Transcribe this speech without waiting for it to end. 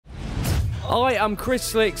I am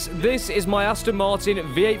Chrisslix. This is my Aston Martin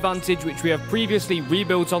V8 Vantage, which we have previously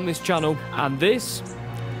rebuilt on this channel, and this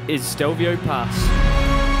is Stelvio Pass.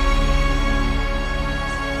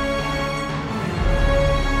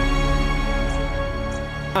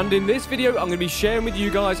 And in this video, I'm going to be sharing with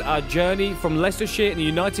you guys our journey from Leicestershire in the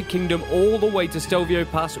United Kingdom all the way to Stelvio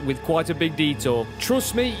Pass with quite a big detour.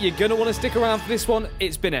 Trust me, you're going to want to stick around for this one.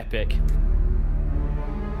 It's been epic.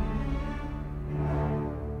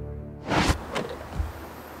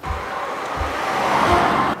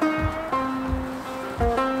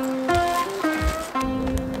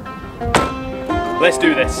 Let's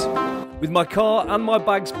do this. With my car and my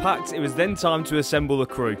bags packed, it was then time to assemble the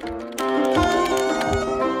crew.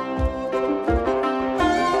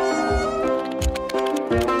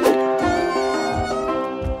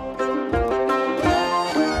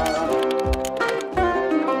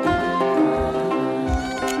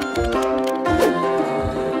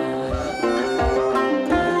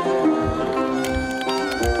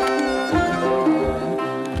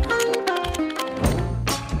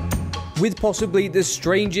 With possibly the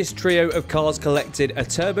strangest trio of cars collected, a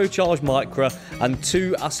turbocharged Micra and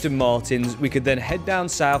 2 Aston Martins, we could then head down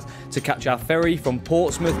south to catch our ferry from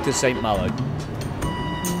Portsmouth to St Malo.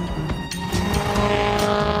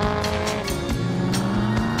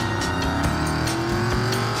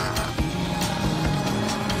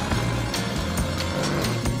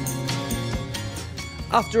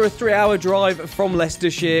 After a 3-hour drive from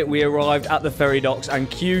Leicestershire, we arrived at the ferry docks and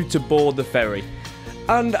queued to board the ferry.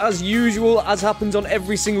 And as usual, as happens on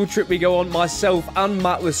every single trip we go on, myself and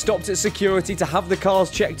Matt were stopped at security to have the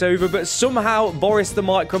cars checked over, but somehow Boris the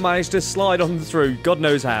Micra managed to slide on through, God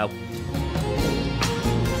knows how.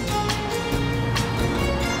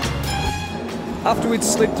 After we'd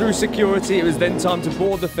slid through security, it was then time to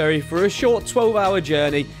board the ferry for a short 12-hour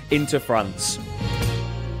journey into France.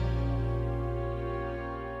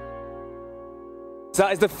 So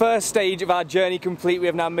that is the first stage of our journey complete. We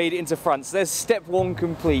have now made it into France. There's step 1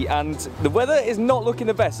 complete, and the weather is not looking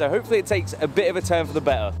the best, so hopefully it takes a bit of a turn for the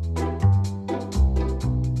better.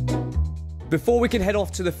 Before we can head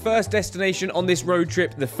off to the first destination on this road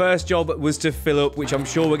trip, the first job was to fill up, which I'm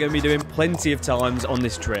sure we're going to be doing plenty of times on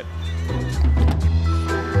this trip.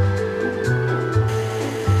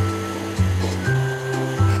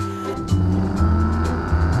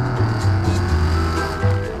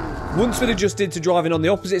 Once we'd adjusted to driving on the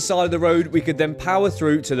opposite side of the road, we could then power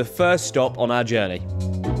through to the first stop on our journey.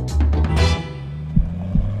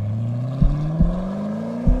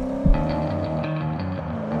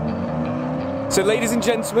 So ladies and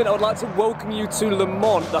gentlemen, I would like to welcome you to Le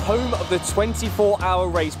Mans, the home of the 24-hour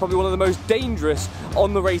race, probably one of the most dangerous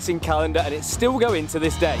on the racing calendar, and it's still going to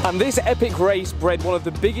this day. And this epic race bred one of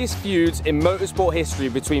the biggest feuds in motorsport history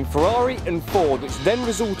between Ferrari and Ford, which then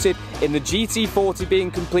resulted in the GT40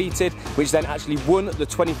 being completed, which then actually won the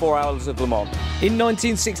 24 Hours of Le Mans. In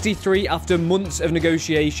 1963, after months of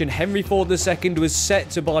negotiation, Henry Ford II was set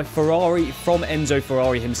to buy Ferrari from Enzo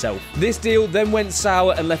Ferrari himself. This deal then went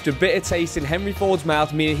sour and left a bitter taste in Henry Ford's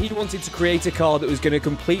mouth, meaning he wanted to create a car that was going to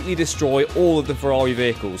completely destroy all of the Ferrari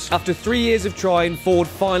vehicles. After 3 years of trying, Ford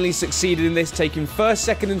finally succeeded in this, taking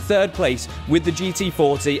 1st, 2nd and 3rd place with the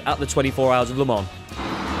GT40 at the 24 Hours of Le Mans.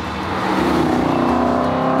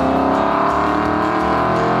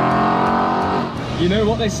 You know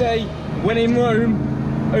what they say, when in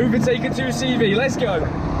Rome, overtake a 2CV. Let's go.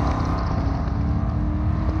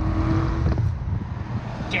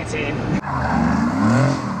 Get in.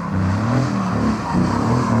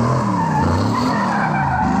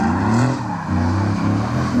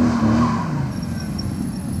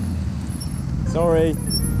 Sorry.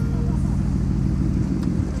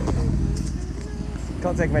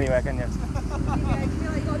 Can't take them anywhere, can you? Yeah, I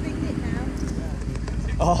feel like you've got a big dick now.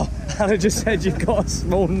 Oh, Hannah just said you've got a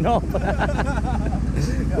small knob.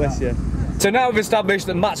 Bless you. So now we've established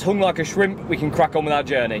that Matt's hung like a shrimp, we can crack on with our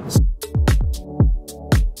journey.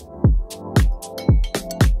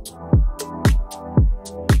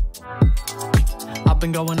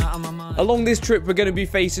 Along this trip, we're going to be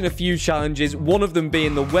facing a few challenges, one of them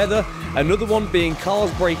being the weather, another one being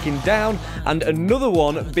cars breaking down, and another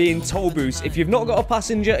one being toll booths. If you've not got a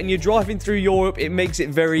passenger and you're driving through Europe, it makes it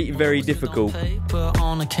very, very difficult.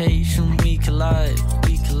 On occasion, we collide.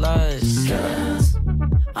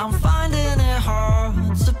 I'm finding it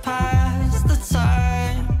hard to pass the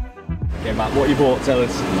time. Okay, Matt, what you bought? Tell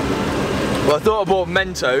us. Well, I thought I bought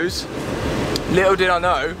Mentos. Little did I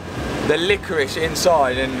know, the licorice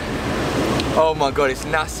inside, and Oh my god, it's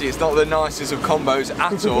nasty. It's not the nicest of combos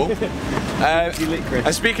at all.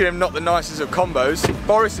 And speaking of not the nicest of combos,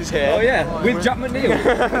 Boris is here. Oh yeah, with Jack McNeil.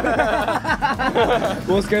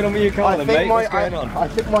 What's going on with your car then, mate? What's going on? I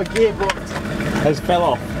think my gearbox Has fell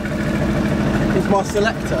off. is my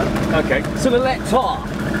selector. Okay. Selector.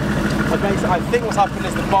 I think what's happened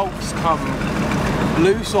is the bolts come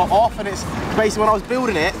loose or off, and it's basically when I was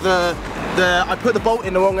building it, I put the bolt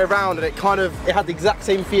in the wrong way around, and it had the exact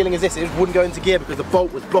same feeling as this. It wouldn't go into gear because the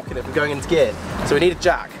bolt was blocking it from going into gear. So we need a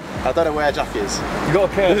jack. I don't know where Jack is. You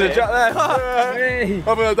got a curve. There's a jack there. Hey.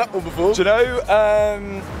 I've heard that one before. Do you know,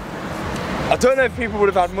 I don't know if people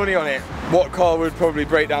would have had money on it, what car would probably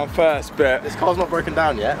break down first, but This car's not broken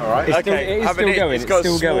down yet, alright? It is still going. It's got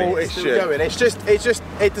still going. It's still going.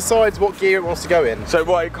 It decides what gear it wants to go in. So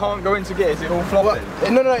what, it can't go into gear? Is it all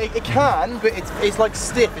flopping? No, it can, but it's like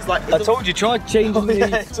stiff. It's like I told you, try changing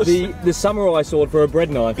the samurai sword for a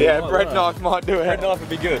bread knife. Yeah, bread knife might do it. Bread knife would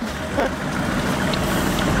be good.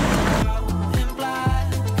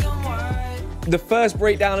 The first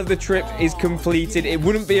breakdown of the trip is completed. It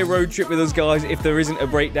wouldn't be a road trip with us guys if there isn't a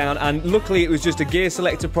breakdown, and luckily it was just a gear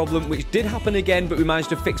selector problem, which did happen again, but we managed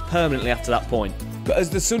to fix permanently after that point. But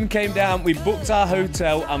as the sun came down, we booked our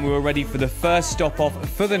hotel and we were ready for the first stop off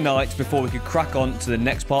for the night before we could crack on to the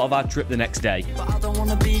next part of our trip the next day. I don't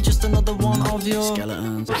wanna be just another one of your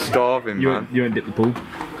skeletons. Starving, man. You won't dip the pool?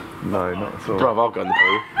 No, not at all. Bruv, I'll go in the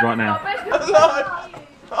pool. Right now.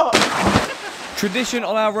 Tradition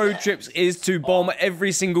on our road trips is to bomb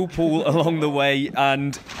every single pool along the way,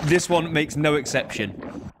 and this one makes no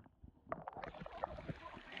exception.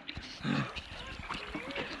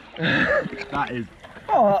 That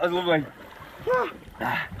was lovely.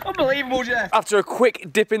 Unbelievable, Jeff. After a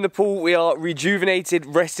quick dip in the pool, we are rejuvenated,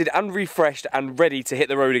 rested and refreshed and ready to hit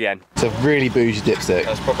the road again. It's a really bougie dipstick.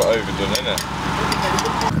 That's proper overdone, isn't it?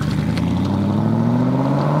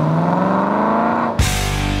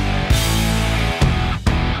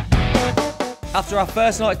 After our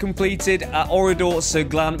first night completed at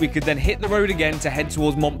Oradur-Sur-Glan, we could then hit the road again to head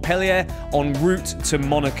towards Montpellier en route to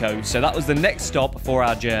Monaco. So that was the next stop for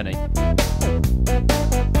our journey.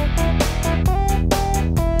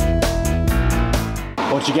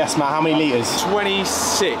 What'd you guess, Matt? How many litres?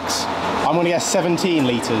 26. I'm going to guess 17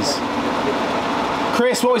 litres.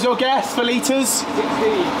 Chris, what was your guess for litres?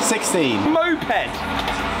 16. Moped!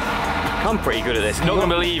 I'm pretty good at this. Not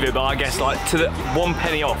gonna believe it, but I guess like to the 1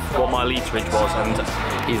 penny off what my literage was, and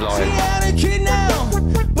he's lying.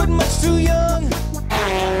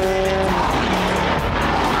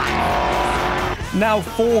 Now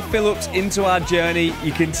 4 fill-ups into our journey,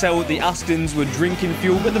 you can tell the Astons were drinking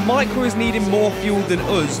fuel, but the Micro is needing more fuel than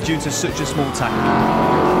us due to such a small tank.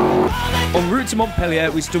 En route to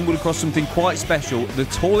Montpellier, we stumbled across something quite special, the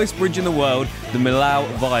tallest bridge in the world, the Milau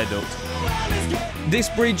Viaduct. This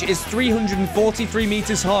bridge is 343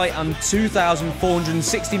 metres high and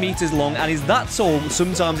 2,460 metres long, and is that tall,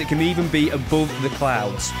 sometimes it can even be above the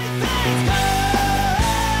clouds.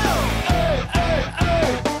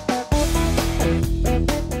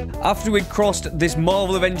 After we'd crossed this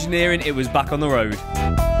marvel of engineering, it was back on the road.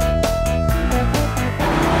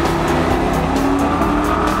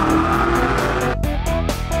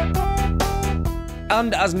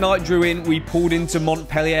 And as night drew in, we pulled into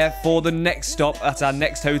Montpellier for the next stop at our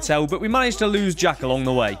next hotel, but we managed to lose Jack along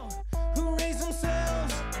the way.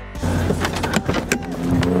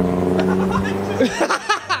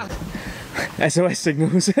 SOS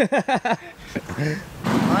signals. I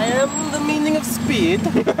am the meaning of speed.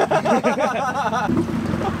 Is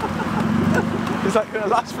that going to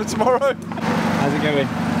last for tomorrow? How's it going?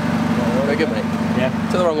 Very good, mate. Yeah.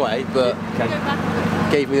 Took the wrong way, but Okay.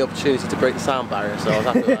 gave me the opportunity to break the sound barrier, so I was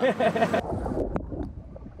happy with that.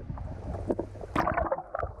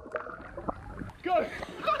 Go!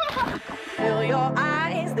 Feel your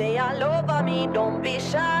eyes, they all over me. Don't be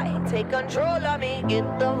shy, take control of me.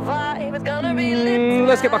 Get the vibe, it's gonna be lit.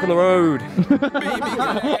 Let's get back on the road.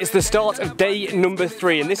 It's the start of day number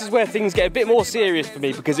 3, and this is where things get a bit more serious for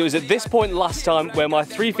me, because it was at this point last time where my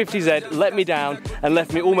 350Z let me down and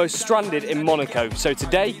left me almost stranded in Monaco. So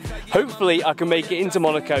today, hopefully I can make it into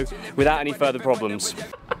Monaco without any further problems.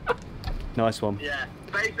 Nice one. Yeah,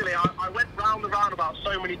 basically I went round the roundabout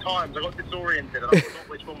so many times, I got disoriented and I forgot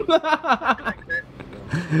which one was the second exit.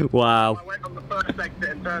 Wow. I went on the first exit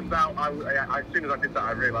and turns out, as soon as I did that,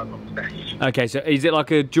 I realised my mistake. Okay, so is it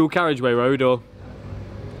like a dual carriageway road or?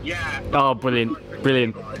 Yeah. Oh, brilliant,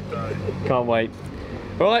 brilliant. Can't wait.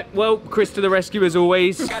 All right, well, Chris to the rescue as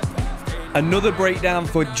always. Another breakdown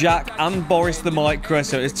for Jack and Boris the Micro,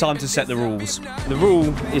 so it's time to set the rules. The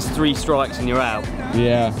rule is 3 strikes and you're out.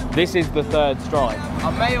 Yeah. This is the 3rd strike. I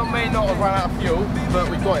may or may not have run out of fuel, but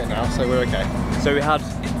we've got it now, so we're okay. So we had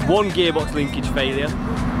 1 gearbox linkage failure,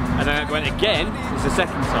 and then it went again, it's the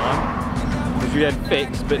 2nd time, which we then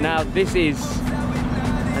fixed, but now this is,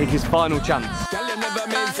 I think, his final chance.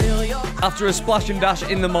 After a splash and dash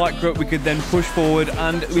in the Micro, we could then push forward,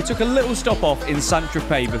 and we took a little stop off in St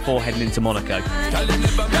Tropez before heading into Monaco.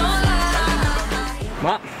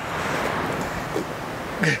 Matt?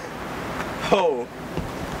 Oh.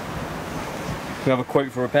 Can we have a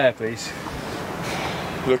quote for repair, please?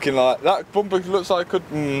 Looking like that bumper looks like it could.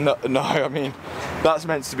 No, I mean that's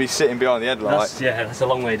meant to be sitting behind the headlight. That's a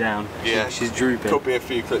long way down. Yeah, she's drooping. Could be a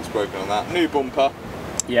few clips broken on that. New bumper.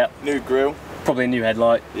 Yep. New grille. Probably a new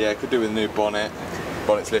headlight. Yeah, could do with a new bonnet.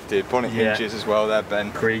 Bonnet's lifted. Bonnet hinges as well. They're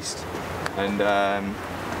bent. Creased. And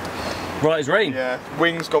right as rain. yeah,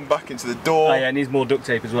 wings gone back into the door. Oh yeah, needs more duct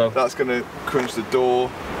tape as well. That's gonna crunch the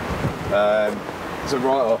door. It's a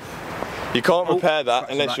write-off. You can't repair that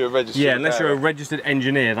unless you're a registered. Yeah, unless you're a registered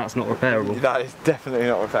engineer, that's not repairable. That is definitely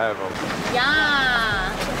not repairable.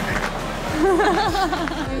 Yeah.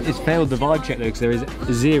 It's failed the vibe check though, because there is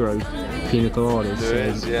 0 pina coladas. There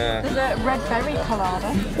is, yeah. There's a red berry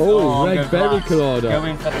colada. Oh, red berry colada.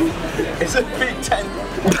 It's a big tent.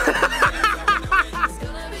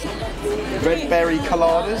 Red berry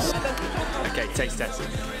coladas. Okay, taste test.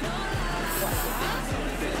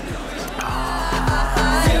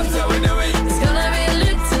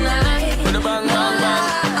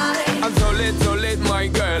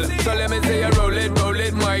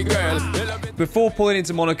 Before pulling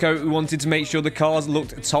into Monaco, we wanted to make sure the cars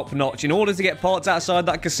looked top notch in order to get parked outside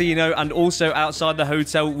that casino and also outside the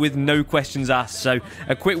hotel with no questions asked. So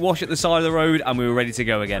a quick wash at the side of the road and we were ready to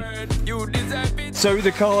go again. So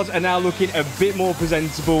the cars are now looking a bit more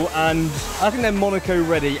presentable and I think they're Monaco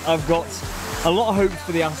ready. I've got a lot of hopes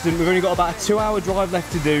for the Aston. We've only got about a 2-hour drive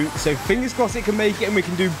left to do, so fingers crossed it can make it and we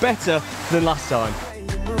can do better than last time.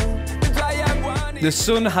 The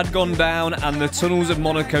sun had gone down and the tunnels of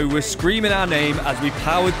Monaco were screaming our name as we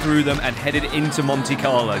powered through them and headed into Monte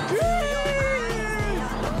Carlo.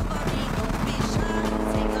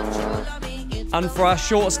 And for our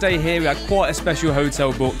short stay here, we had quite a special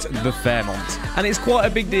hotel booked, the Fairmont. And it's quite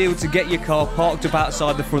a big deal to get your car parked up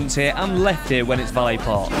outside the front here and left here when it's valet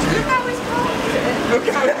parked. Look how he's parked it. Look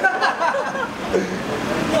how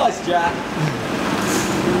nice, Jack.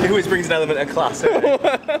 It always brings an element of class, doesn't it?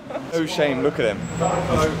 Oh shame, look at him.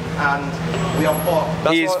 And we are parked.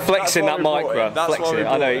 He is flexing that Micro. Flexing it.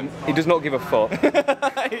 I know, he does not give a fuck.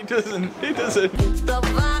 He doesn't. He doesn't. The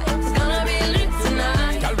vibe's gonna be lit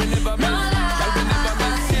tonight.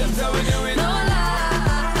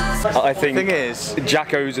 I think The thing is,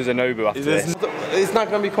 Jack owes us a Nobu after this. It's not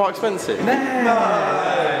going to be quite expensive.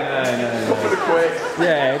 couple of quid.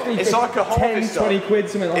 Yeah, It's like a 10, 20 quid,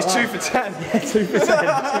 something like It's that. 2 for 10. 2%. It's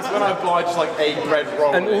when I buy just like a bread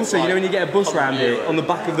roll. And also, you know, when you get a bus round here, €1. on the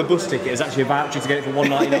back of the bus ticket is actually a voucher to get it for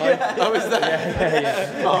 £1.99. Oh, is that?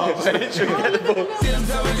 Yeah. Oh, so you should get the book.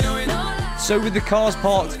 So with the cars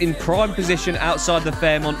parked in prime position outside the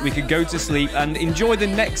Fairmont, we could go to sleep and enjoy the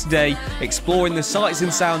next day exploring the sights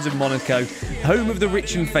and sounds of Monaco, home of the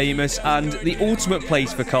rich and famous and the ultimate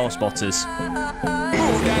place for car spotters.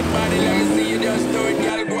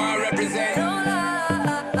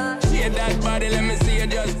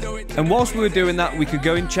 And whilst we were doing that, we could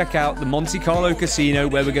go and check out the Monte Carlo casino,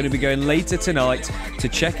 where we're going to be going later tonight to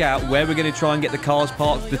check out where we're going to try and get the cars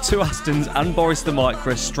parked, the 2 Astons and Boris the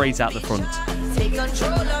Micro, straight out the front. Take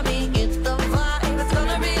control of me, get the vibe. It's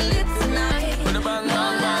gonna be lit tonight.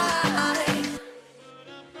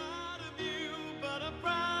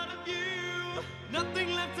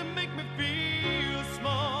 Nothing left to make me feel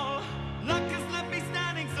small. Luck has left me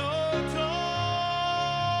standing so tall.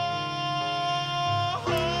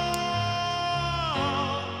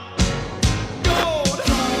 Gold,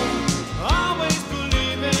 always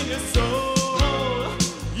believe in your soul.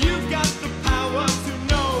 You've got the power to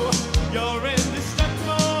know you're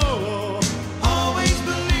indestructible. Always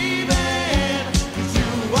believe it, 'cause you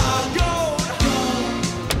are gold.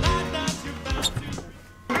 Light that you found to.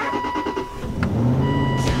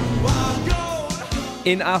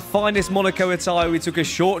 In our finest Monaco attire, we took a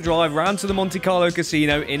short drive round to the Monte Carlo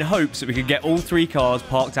casino in hopes that we could get all 3 cars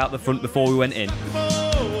parked out the front before we went in.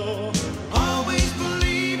 Always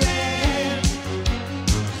believe it.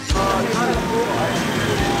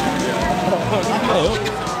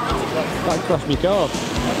 That crashed my car.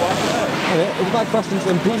 It's about crashing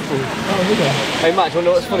some people. Hey Matt, do you want to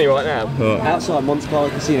know what's funny right now? What? Outside Monte Carlo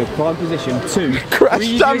Casino, prime position 2.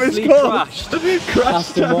 Crash damage crashed.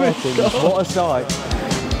 Aston Martin. What a sight.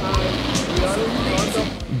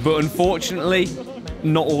 But unfortunately,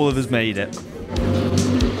 not all of us made it.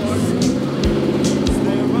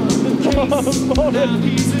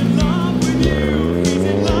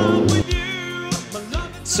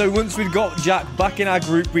 So once we'd got Jack back in our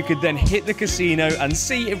group, we could then hit the casino and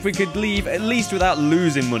see if we could leave at least without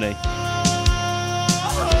losing money.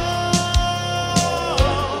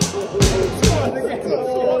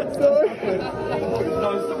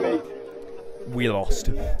 We lost.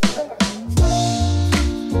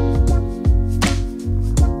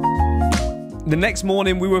 The next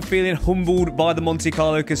morning we were feeling humbled by the Monte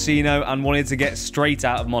Carlo casino and wanted to get straight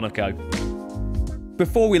out of Monaco.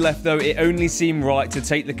 Before we left though, it only seemed right to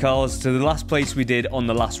take the cars to the last place we did on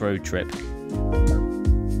the last road trip.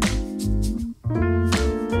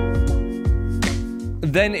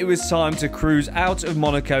 Then it was time to cruise out of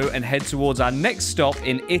Monaco and head towards our next stop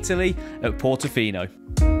in Italy at Portofino.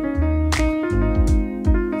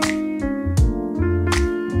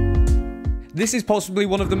 This is possibly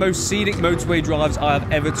one of the most scenic motorway drives I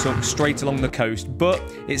have ever took straight along the coast, but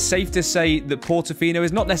it's safe to say that Portofino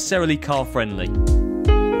is not necessarily car friendly.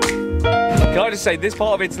 Can I just say, this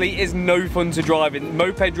part of Italy is no fun to drive in.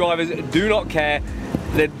 Moped drivers do not care.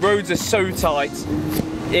 The roads are so tight.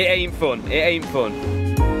 It ain't fun. It ain't fun.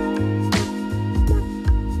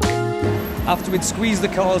 After we'd squeezed the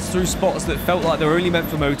cars through spots that felt like they were only meant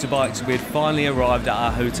for motorbikes, we'd finally arrived at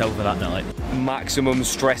our hotel for that night. Maximum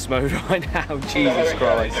stress mode right now, Jesus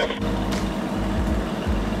Christ.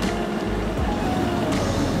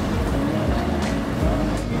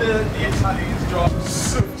 The Italians drive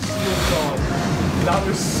such slow cars. That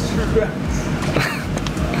was stress.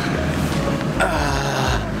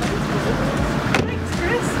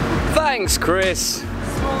 Thanks, Chris.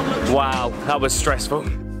 Wow, that was stressful.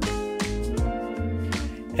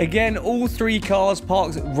 Again, all 3 cars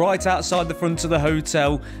parked right outside the front of the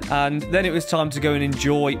hotel, and then it was time to go and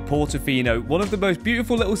enjoy Portofino, one of the most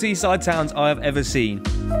beautiful little seaside towns I have ever seen.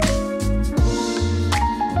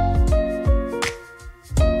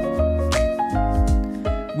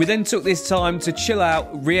 We then took this time to chill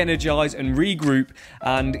out, re-energise and regroup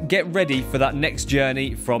and get ready for that next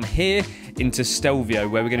journey from here into Stelvio,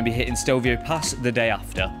 where we're going to be hitting Stelvio Pass the day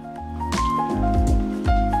after.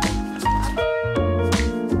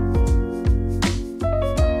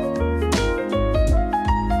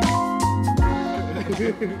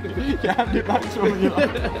 You hand it back to him and you're like...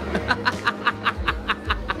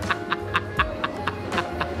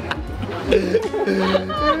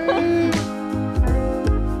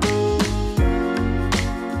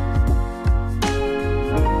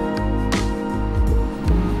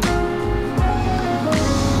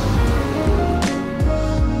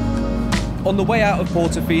 On the way out of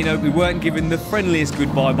Portofino, we weren't given the friendliest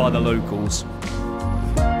goodbye by the locals.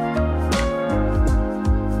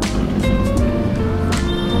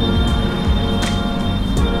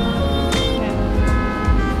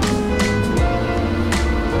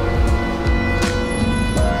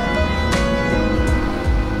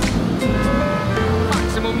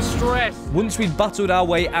 Once we'd battled our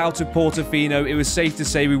way out of Portofino, it was safe to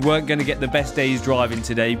say we weren't going to get the best days driving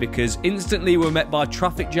today, because instantly we were met by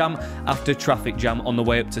traffic jam after traffic jam on the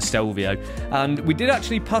way up to Stelvio. And we did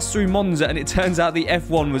actually pass through Monza, and it turns out the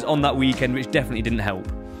F1 was on that weekend, which definitely didn't help.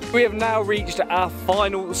 We have now reached our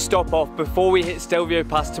final stop off before we hit Stelvio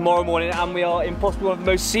Pass tomorrow morning, and we are in possibly one of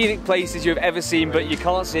the most scenic places you've ever seen, but you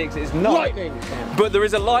can't see it because it's night. Lightning. But there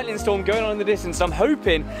is a lightning storm going on in the distance. I'm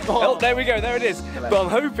hoping, oh there we go, there it is. But I'm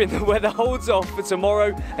hoping the weather holds off for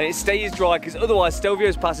tomorrow and it stays dry, because otherwise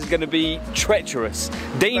Stelvio's Pass is going to be treacherous,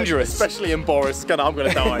 dangerous. Especially in Boris, I'm going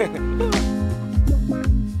to die.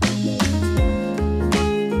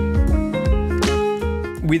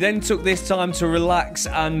 We then took this time to relax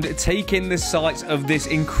and take in the sights of this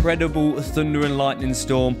incredible thunder and lightning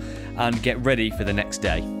storm and get ready for the next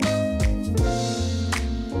day.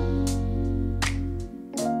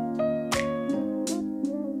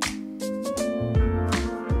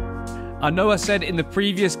 I know I said in the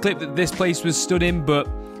previous clip that this place was stunning, but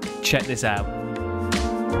check this out.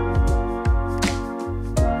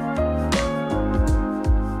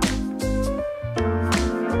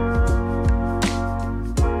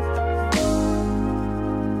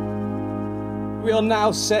 We are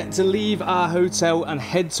now set to leave our hotel and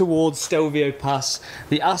head towards Stelvio Pass.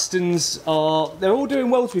 The Astons they're all doing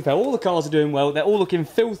well, to be fair. All the cars are doing well. They're all looking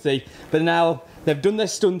filthy, but now they've done their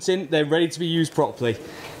stunting. They're ready to be used properly.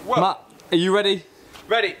 Well, Matt, are you ready?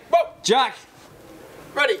 Ready. Whoa. Jack.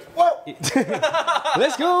 Ready. Whoa.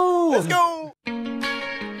 Let's go. Let's go.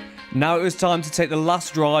 Now it was time to take the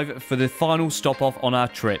last drive for the final stop off on our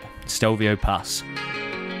trip, Stelvio Pass.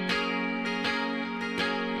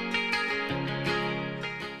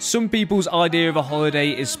 Some people's idea of a holiday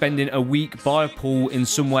is spending a week by a pool in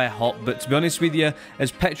somewhere hot, but to be honest with you,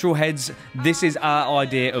 as petrol heads, this is our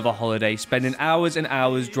idea of a holiday, spending hours and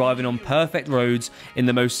hours driving on perfect roads in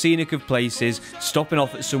the most scenic of places, stopping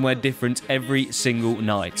off at somewhere different every single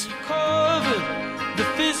night. The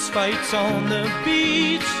fist fights on the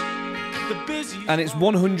beach. And it's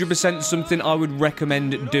 100% something I would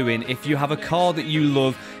recommend doing. If you have a car that you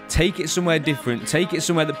love, take it somewhere different. Take it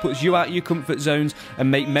somewhere that puts you out of your comfort zones and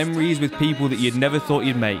make memories with people that you'd never thought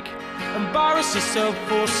you'd make. Embarrass yourself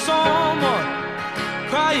for someone,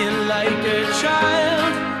 crying like a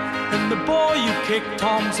child. And the boy you kicked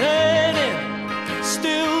Tom's head in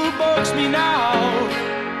still bugs me now.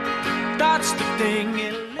 That's the thing.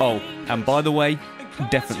 Oh, and by the way,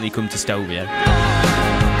 definitely come to Stelvio.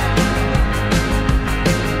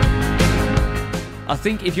 I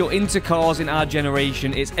think if you're into cars in our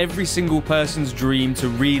generation, it's every single person's dream to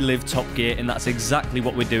relive Top Gear, and that's exactly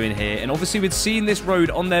what we're doing here. And obviously we'd seen this road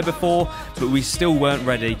on there before, but we still weren't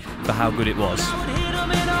ready for how good it was.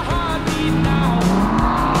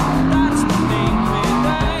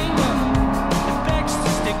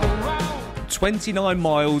 29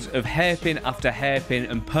 miles of hairpin after hairpin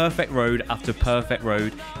and perfect road after perfect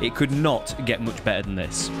road. It could not get much better than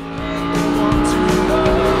this.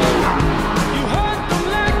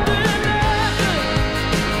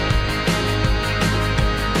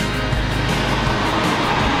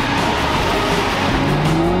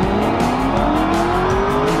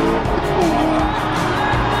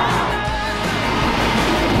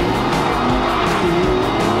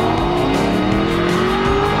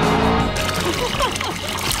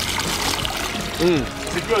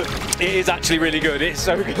 Is it good? It is actually really good. It's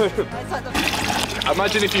so good.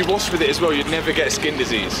 Imagine if you washed with it as well, you'd never get a skin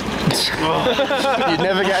disease. You'd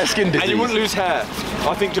never get a skin disease. And you wouldn't lose hair.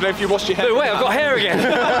 I think, you know, if you washed your hair... No, wait, I've got hair again.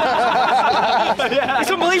 It's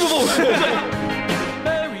unbelievable.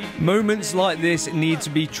 Moments like this need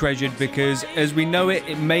to be treasured because, as we know it,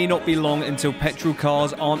 it may not be long until petrol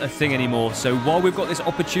cars aren't a thing anymore. So while we've got this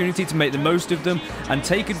opportunity to make the most of them and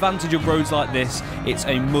take advantage of roads like this, it's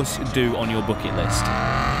a must-do on your bucket list.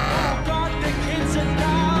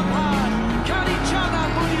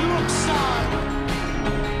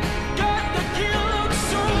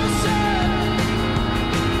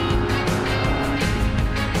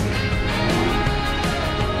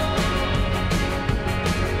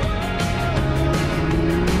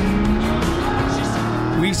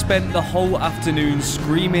 We spent the whole afternoon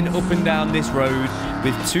screaming up and down this road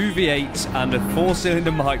with 2 V8s and a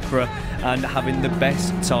 4-cylinder Micra and having the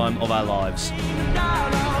best time of our lives.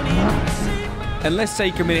 And let's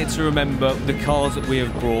take a minute to remember the cars that we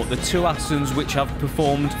have brought, the 2 Astons which have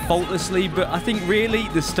performed faultlessly, but I think really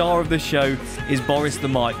the star of the show is Boris the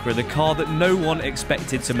Micra, the car that no one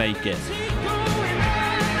expected to make it.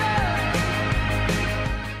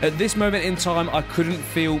 At this moment in time, I couldn't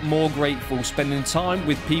feel more grateful spending time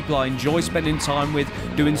with people I enjoy spending time with,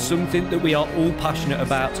 doing something that we are all passionate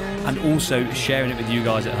about, and also sharing it with you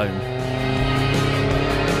guys at home.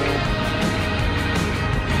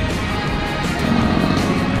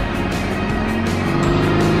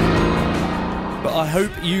 But I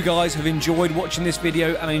hope you guys have enjoyed watching this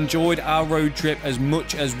video and enjoyed our road trip as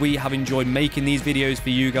much as we have enjoyed making these videos for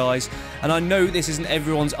you guys. And I know this isn't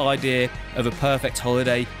everyone's idea of a perfect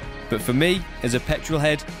holiday, but for me, as a petrol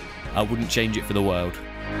head, I wouldn't change it for the world.